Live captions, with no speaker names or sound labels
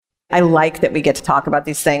I like that we get to talk about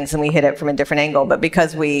these things and we hit it from a different angle, but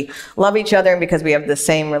because we love each other and because we have the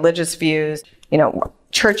same religious views,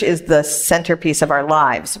 church is the centerpiece of our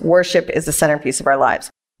lives. Worship is the centerpiece of our lives.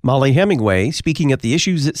 Molly Hemingway speaking at the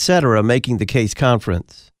Issues Etc. Making the Case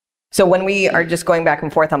conference. So when we are just going back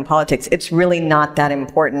and forth on politics, it's really not that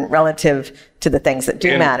important relative to the things that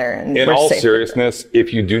do matter. And in all seriousness,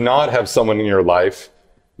 if you do not have someone in your life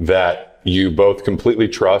that you both completely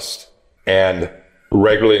trust and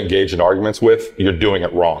regularly engage in arguments with, you're doing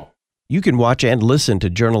it wrong. You can watch and listen to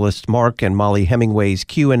journalists Mark and Molly Hemingway's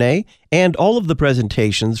Q&A and all of the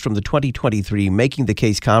presentations from the 2023 Making the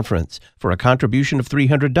Case conference. For a contribution of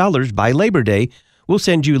 $300 by Labor Day, we'll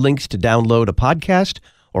send you links to download a podcast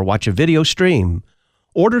or watch a video stream.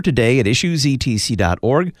 Order today at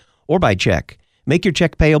issuesetc.org or by check. Make your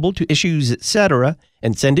check payable to Issues Etc.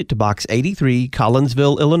 and send it to Box 83,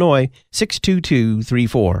 Collinsville, Illinois,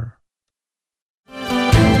 62234.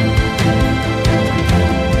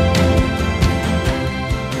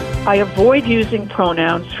 I avoid using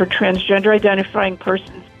pronouns for transgender identifying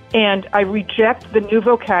persons, and I reject the new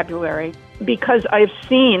vocabulary because I've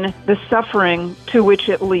seen the suffering to which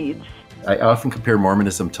it leads. I often compare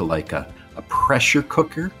Mormonism to like a pressure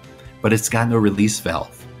cooker, but it's got no release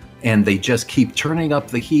valve. And they just keep turning up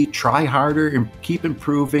the heat, try harder, and keep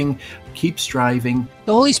improving, keep striving.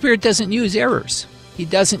 The Holy Spirit doesn't use errors. He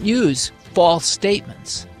doesn't use false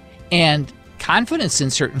statements. And confidence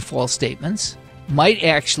in certain false statements might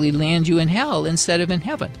actually land you in hell instead of in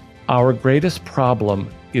heaven. Our greatest problem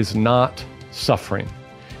is not suffering.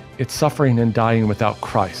 It's suffering and dying without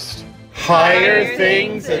Christ. Higher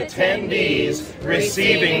Things attendees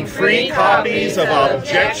receiving free copies of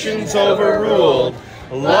Objections Overruled,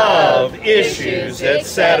 Love, Issues,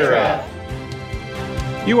 etc.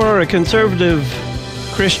 You are a conservative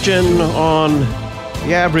Christian on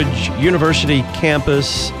the average university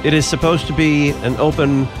campus. It is supposed to be an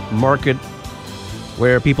open market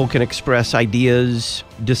where people can express ideas,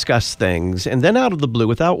 discuss things, and then out of the blue,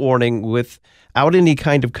 without warning, without any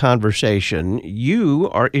kind of conversation, you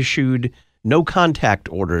are issued no contact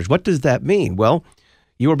orders. What does that mean? Well,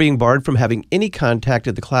 you are being barred from having any contact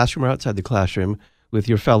in the classroom or outside the classroom with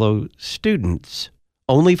your fellow students,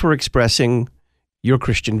 only for expressing your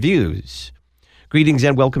Christian views. Greetings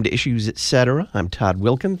and welcome to Issues Etc. I'm Todd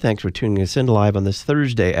Wilkin. Thanks for tuning us in live on this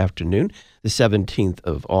Thursday afternoon, the 17th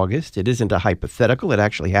of August. It isn't a hypothetical. It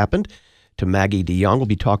actually happened to Maggie DeJong. We'll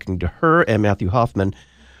be talking to her and Mathew Hoffman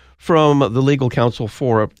from the Legal Counsel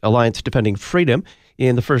for Alliance Defending Freedom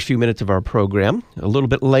in the first few minutes of our program. A little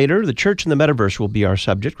bit later, the Church and the Metaverse will be our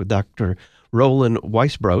subject with Dr. Roland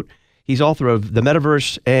Weisbrot. He's author of The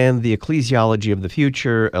Metaverse and the Ecclesiology of the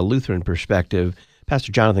Future, a Lutheran Perspective.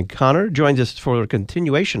 Pastor Jonathan Connor joins us for a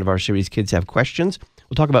continuation of our series, Kids Have Questions.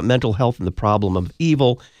 We'll talk about mental health and the problem of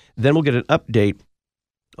evil. Then we'll get an update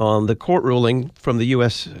on the court ruling from the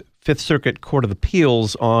U.S. Fifth Circuit Court of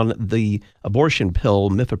Appeals on the abortion pill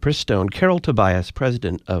mifepristone. Carol Tobias,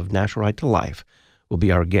 president of National Right to Life, will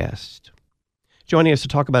be our guest. Joining us to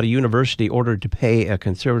talk about a university ordered to pay a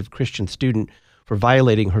conservative Christian student for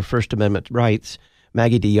violating her First Amendment rights,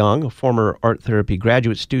 Maggie DeJong, a former art therapy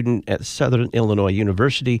graduate student at Southern Illinois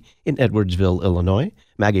University in Edwardsville, Illinois.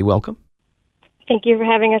 Maggie, welcome. Thank you for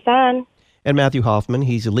having us on. And Mathew Hoffman,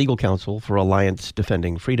 he's a legal counsel for Alliance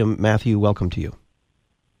Defending Freedom. Mathew, welcome to you.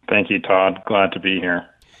 Thank you, Todd. Glad to be here.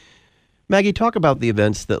 Maggie, talk about the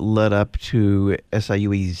events that led up to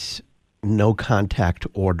SIUE's no contact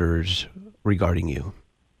orders regarding you.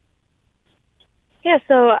 Yeah,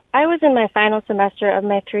 so I was in my final semester of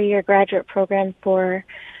my 3-year graduate program for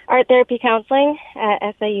art therapy counseling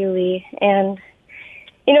at SIUE. And,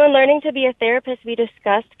 in learning to be a therapist, we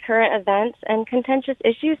discussed current events and contentious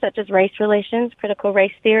issues such as race relations, critical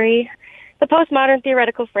race theory, the postmodern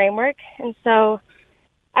theoretical framework. And so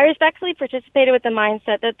I respectfully participated with the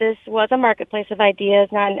mindset that this was a marketplace of ideas,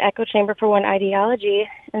 not an echo chamber for one ideology.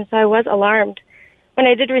 And so I was alarmed when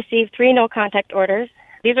I did receive 3 no-contact orders.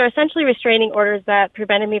 These are essentially restraining orders that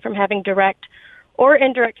prevented me from having direct or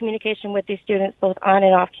indirect communication with these students both on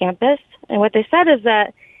and off campus. And what they said is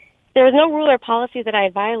that there was no rule or policy that I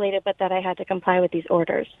had violated, but that I had to comply with these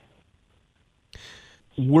orders.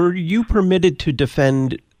 Were you permitted to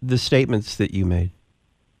defend the statements that you made?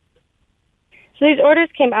 So these orders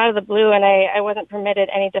came out of the blue, and I wasn't permitted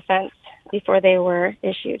any defense before they were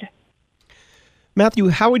issued. Mathew,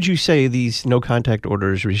 how would you say these no-contact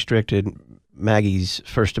orders restricted Maggie's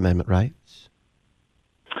First Amendment rights?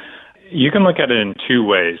 You can look at it in 2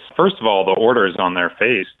 ways. First of all, the orders on their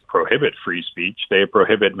face prohibit free speech. They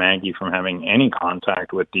prohibit Maggie from having any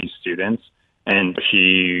contact with these students, and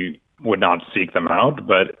she would not seek them out.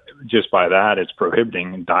 But just by that, it's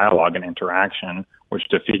prohibiting dialogue and interaction, which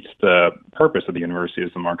defeats the purpose of the university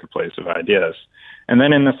as the marketplace of ideas. And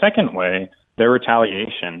then in the second way, their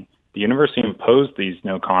retaliation. The university imposed these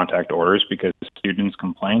no-contact orders because students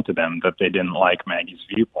complained to them that they didn't like Maggie's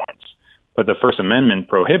viewpoints. But the First Amendment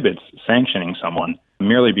prohibits sanctioning someone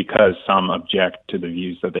merely because some object to the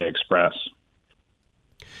views that they express.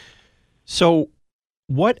 So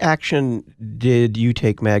what action did you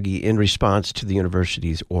take, Maggie, in response to the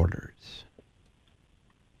university's orders?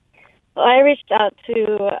 Well, I reached out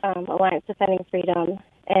to Alliance Defending Freedom,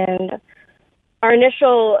 and our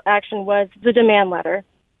initial action was the demand letter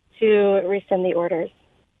to rescind the orders.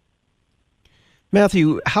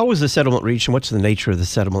 Mathew, how was the settlement reached, and what's the nature of the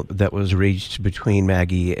settlement that was reached between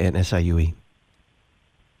Maggie and SIUE?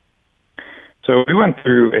 So we went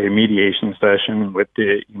through a mediation session with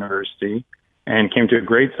the university and came to a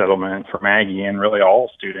great settlement for Maggie and really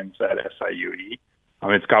all students at SIUE.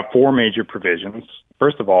 It's got 4 major provisions.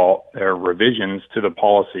 First of all, there are revisions to the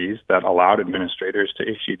policies that allowed administrators to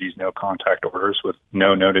issue these no-contact orders with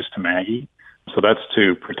no notice to Maggie. So that's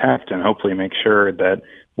to protect and hopefully make sure that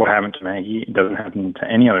what happened to Maggie doesn't happen to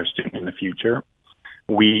any other student in the future.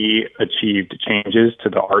 We achieved changes to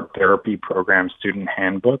the art therapy program student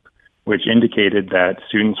handbook, which indicated that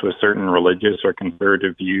students with certain religious or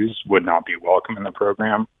conservative views would not be welcome in the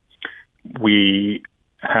program. We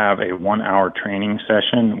have a 1-hour training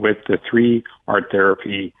session with the 3 art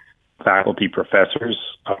therapy faculty professors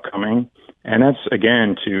upcoming. And that's,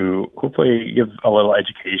 again, to hopefully give a little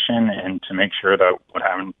education and to make sure that what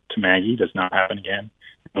happened to Maggie does not happen again.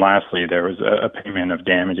 And lastly, there was a payment of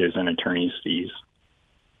damages and attorney's fees.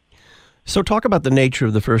 So talk about the nature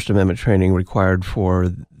of the First Amendment training required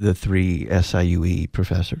for the 3 SIUE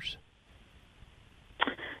professors.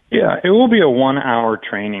 Yeah, it will be a 1-hour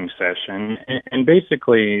training session. And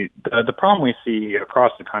basically, the problem we see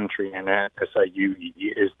across the country and at SIUE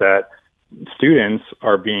is that students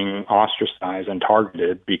are being ostracized and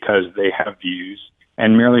targeted because they have views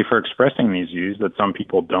and merely for expressing these views that some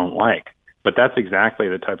people don't like. But that's exactly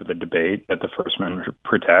the type of the debate that the First Amendment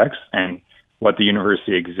protects, and what the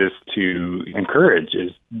university exists to encourage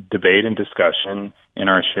is debate and discussion in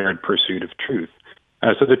our shared pursuit of truth.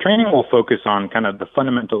 So the training will focus on kind of the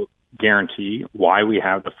fundamental guarantee, why we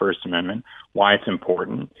have the First Amendment, why it's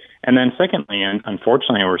important. And then secondly, and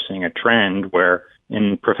unfortunately, we're seeing a trend where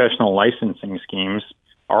in professional licensing schemes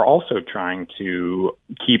are also trying to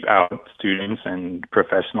keep out students and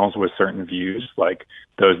professionals with certain views, like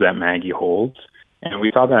those that Maggie holds. And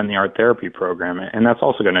we saw that in the art therapy program. And that's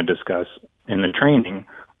also going to discuss in the training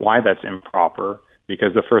why that's improper,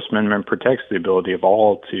 because the First Amendment protects the ability of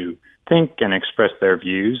all to think and express their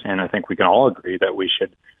views. And I think we can all agree that we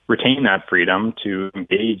should retain that freedom to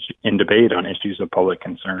engage in debate on issues of public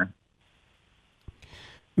concern.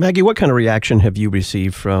 Maggie, what kind of reaction have you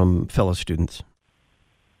received from fellow students?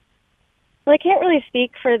 Well, I can't really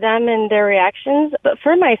speak for them and their reactions, but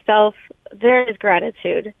for myself, there is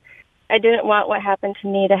gratitude. I didn't want what happened to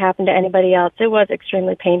me to happen to anybody else. It was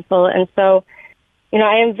extremely painful. And so,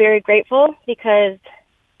 I am very grateful because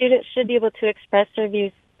students should be able to express their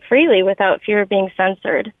views freely without fear of being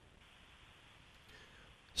censored.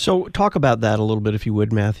 So talk about that a little bit, if you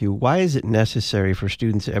would, Mathew. Why is it necessary for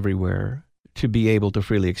students everywhere to be able to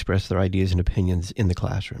freely express their ideas and opinions in the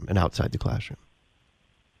classroom and outside the classroom?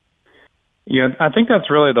 Yeah, I think that's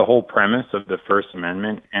really the whole premise of the First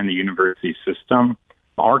Amendment and the university system.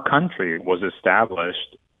 Our country was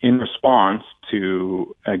established in response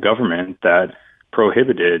to a government that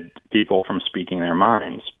prohibited people from speaking their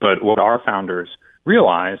minds. But what our founders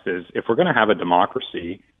realized is if we're going to have a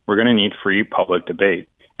democracy, we're going to need free public debate.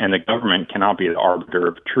 And the government cannot be the arbiter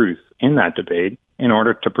of truth in that debate in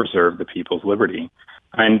order to preserve the people's liberty.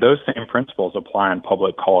 And those same principles apply on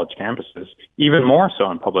public college campuses, even more so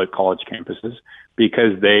on public college campuses,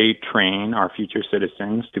 because they train our future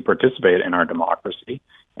citizens to participate in our democracy.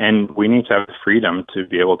 And we need to have the freedom to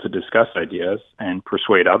be able to discuss ideas and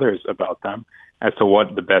persuade others about them as to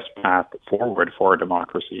what the best path forward for our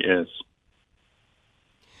democracy is.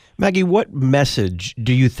 Maggie, what message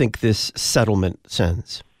do you think this settlement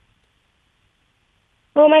sends?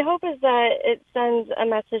 Well, my hope is that it sends a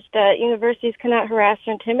message that universities cannot harass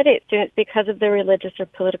or intimidate students because of their religious or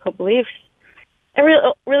political beliefs. It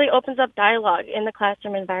really opens up dialogue in the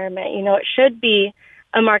classroom environment. It should be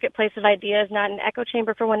a marketplace of ideas, not an echo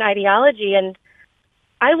chamber for one ideology. And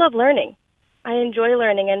I love learning. I enjoy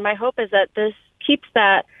learning. And my hope is that this keeps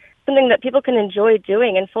that something that people can enjoy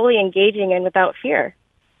doing and fully engaging in without fear.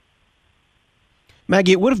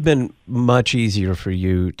 Maggie, it would have been much easier for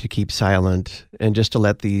you to keep silent and just to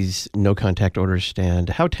let these no-contact orders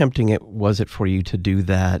stand. How tempting was it for you to do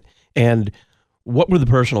that? And what were the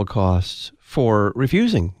personal costs for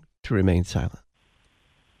refusing to remain silent?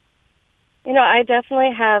 I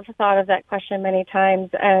definitely have thought of that question many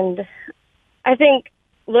times, and I think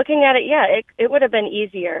looking at it, it would have been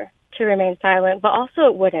easier to remain silent, but also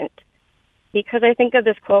it wouldn't, because I think of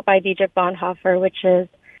this quote by Dietrich Bonhoeffer, which is,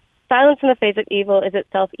 "Silence in the face of evil is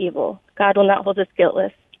itself evil. God will not hold us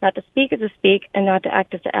guiltless. Not to speak is to speak, and not to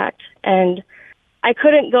act is to act." And I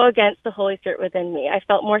couldn't go against the Holy Spirit within me. I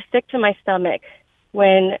felt more sick to my stomach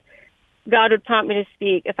when God would prompt me to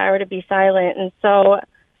speak if I were to be silent. And so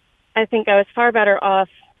I think I was far better off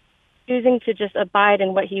choosing to just abide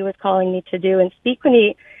in what he was calling me to do and speak when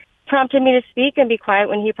he prompted me to speak and be quiet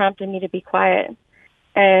when he prompted me to be quiet.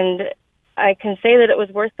 And I can say that it was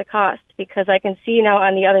worth the cost, because I can see now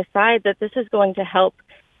on the other side that this is going to help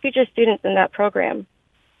future students in that program.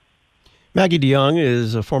 Maggie DeJong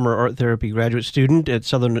is a former art therapy graduate student at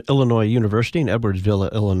Southern Illinois University in Edwardsville,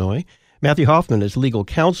 Illinois. Mathew Hoffman is legal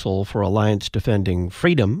counsel for Alliance Defending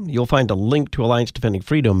Freedom. You'll find a link to Alliance Defending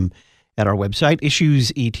Freedom at our website,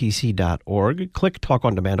 issuesetc.org. Click Talk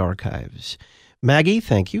on Demand Archives. Maggie,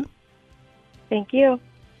 thank you. Thank you.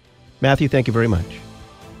 Matthew, thank you very much.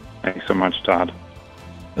 Thanks so much, Todd.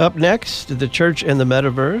 Up next, The Church and the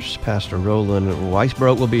Metaverse. Pastor Roland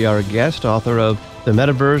Weisbrot will be our guest, author of The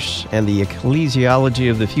Metaverse and the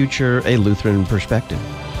Ecclesiology of the Future, a Lutheran Perspective.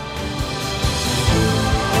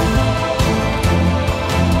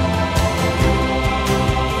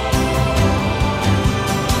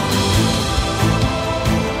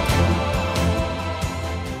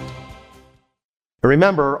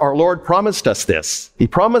 Remember, our Lord promised us this. He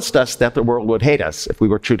promised us that the world would hate us if we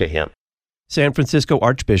were true to him. San Francisco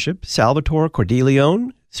Archbishop Salvatore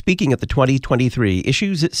Cordileone speaking at the 2023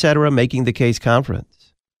 Issues Etc. Making the Case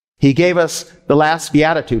Conference. He gave us the last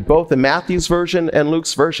beatitude, both in Matthew's version and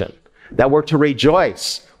Luke's version, that we're to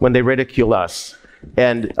rejoice when they ridicule us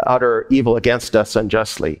and utter evil against us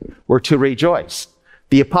unjustly. We're to rejoice.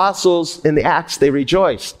 The apostles in the Acts, they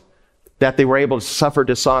rejoiced that they were able to suffer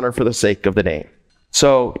dishonor for the sake of the name.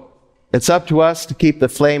 So it's up to us to keep the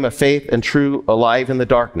flame of faith and truth alive in the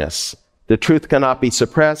darkness. The truth cannot be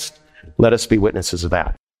suppressed. Let us be witnesses of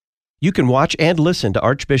that. You can watch and listen to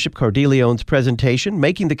Archbishop Cordileone's presentation,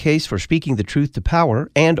 Making the Case for Speaking the Truth to Power,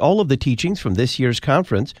 and all of the teachings from this year's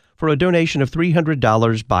conference for a donation of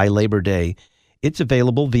 $300 by Labor Day. It's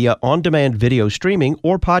available via on-demand video streaming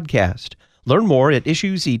or podcast. Learn more at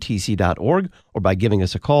issuesetc.org or by giving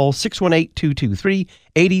us a call,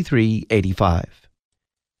 618-223-8385.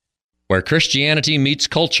 Where Christianity meets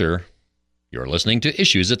culture, you're listening to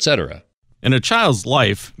Issues Etc. In a child's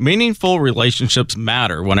life, meaningful relationships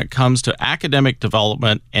matter when it comes to academic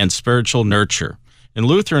development and spiritual nurture. In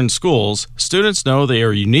Lutheran schools, students know they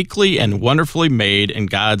are uniquely and wonderfully made in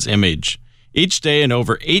God's image. Each day in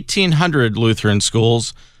over 1,800 Lutheran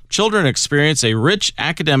schools, children experience a rich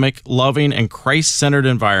academic, loving, and Christ-centered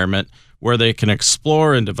environment where they can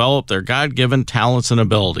explore and develop their God-given talents and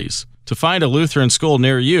abilities. To find a Lutheran school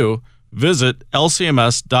near you, visit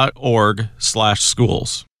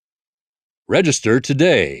lcms.org/schools. Register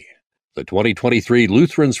today. The 2023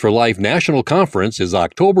 Lutherans for Life National Conference is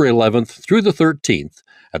October 11th through the 13th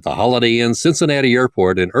at the Holiday Inn Cincinnati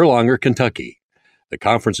Airport in Erlanger, Kentucky. The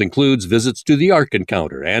conference includes visits to the Ark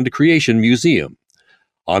Encounter and Creation Museum.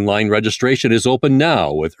 Online registration is open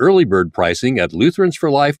now with early bird pricing at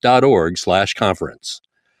lutheransforlife.org/conference.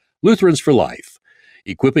 Lutherans for Life,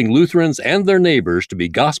 equipping Lutherans and their neighbors to be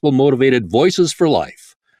gospel-motivated voices for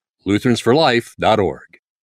life. lutheransforlife.org.